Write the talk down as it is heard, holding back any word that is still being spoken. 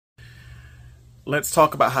Let's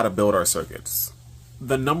talk about how to build our circuits.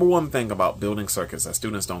 The number one thing about building circuits that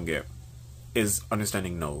students don't get is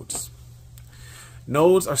understanding nodes.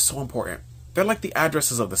 Nodes are so important. They're like the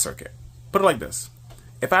addresses of the circuit. Put it like this.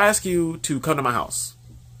 If I ask you to come to my house,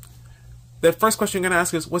 the first question you're going to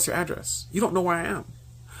ask is, what's your address? You don't know where I am.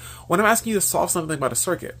 When I'm asking you to solve something about a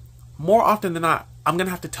circuit, more often than not, I'm going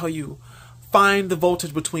to have to tell you, find the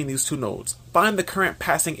voltage between these two nodes. Find the current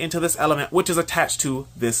passing into this element, which is attached to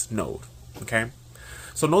this node. Okay?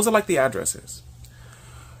 So nodes are like the addresses.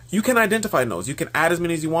 You can identify nodes. You can add as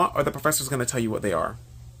many as you want, or the professor's going to tell you what they are.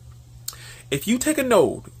 If you take a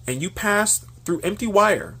node and you pass through empty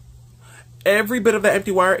wire, every bit of that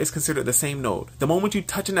empty wire is considered the same node. The moment you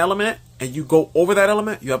touch an element and you go over that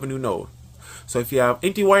element, you have a new node. So if you have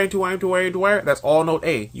empty wire, empty wire, empty wire, empty wire, that's all node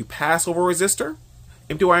A. You pass over a resistor,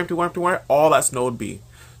 empty wire, empty wire, empty wire, all that's node B.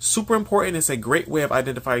 Super important. It's a great way of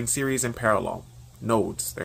identifying series and parallel nodes.